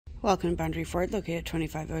Welcome to Boundary Ford, located at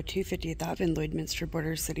 2502 50th Ave in Lloydminster,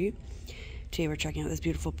 Border City. Today we're checking out this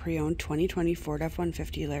beautiful pre-owned 2020 Ford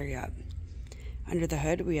F-150 LARIAT. Under the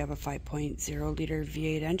hood, we have a 5.0 liter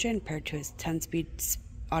V8 engine paired to a 10-speed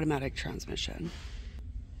automatic transmission.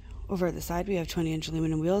 Over at the side, we have 20-inch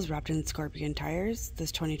aluminum wheels wrapped in Scorpion tires.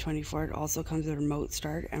 This 2020 Ford also comes with a remote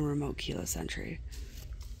start and remote keyless entry.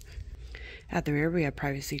 At the rear, we have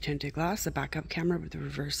privacy tinted glass, a backup camera with a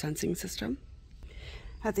reverse sensing system.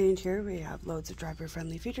 At the interior, we have loads of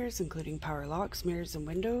driver-friendly features, including power locks, mirrors, and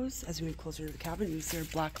windows. As we move closer to the cabin, you see our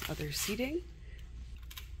black leather seating.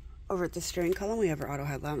 Over at the steering column, we have our auto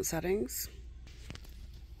headlamp settings.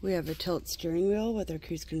 We have a tilt steering wheel with our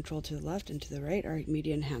cruise control to the left, and to the right are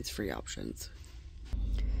media and hands-free options.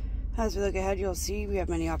 As we look ahead, you'll see we have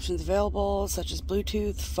many options available, such as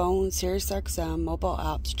Bluetooth, phone, Sirius XM, mobile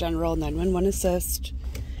apps, general, 911 assist,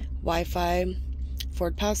 Wi-Fi,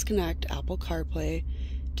 Ford Pass Connect, Apple CarPlay,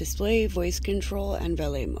 display, voice control, and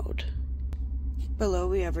valet mode. Below,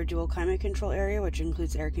 we have our dual climate control area, which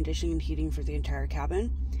includes air conditioning and heating for the entire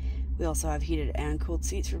cabin. We also have heated and cooled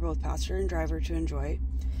seats for both passenger and driver to enjoy.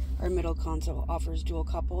 Our middle console offers dual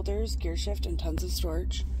cup holders, gear shift, and tons of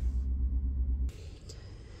storage.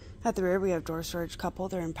 At the rear, we have door storage, cup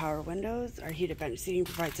holder, and power windows. Our heated bench seating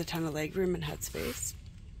provides a ton of legroom and headspace.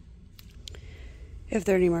 If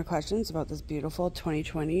there are any more questions about this beautiful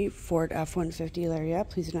 2020 Ford F-150 LARIAT,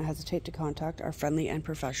 please do not hesitate to contact our friendly and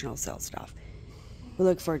professional sales staff. We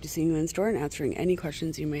look forward to seeing you in store and answering any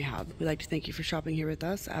questions you may have. We'd like to thank you for shopping here with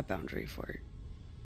us at Boundary Ford.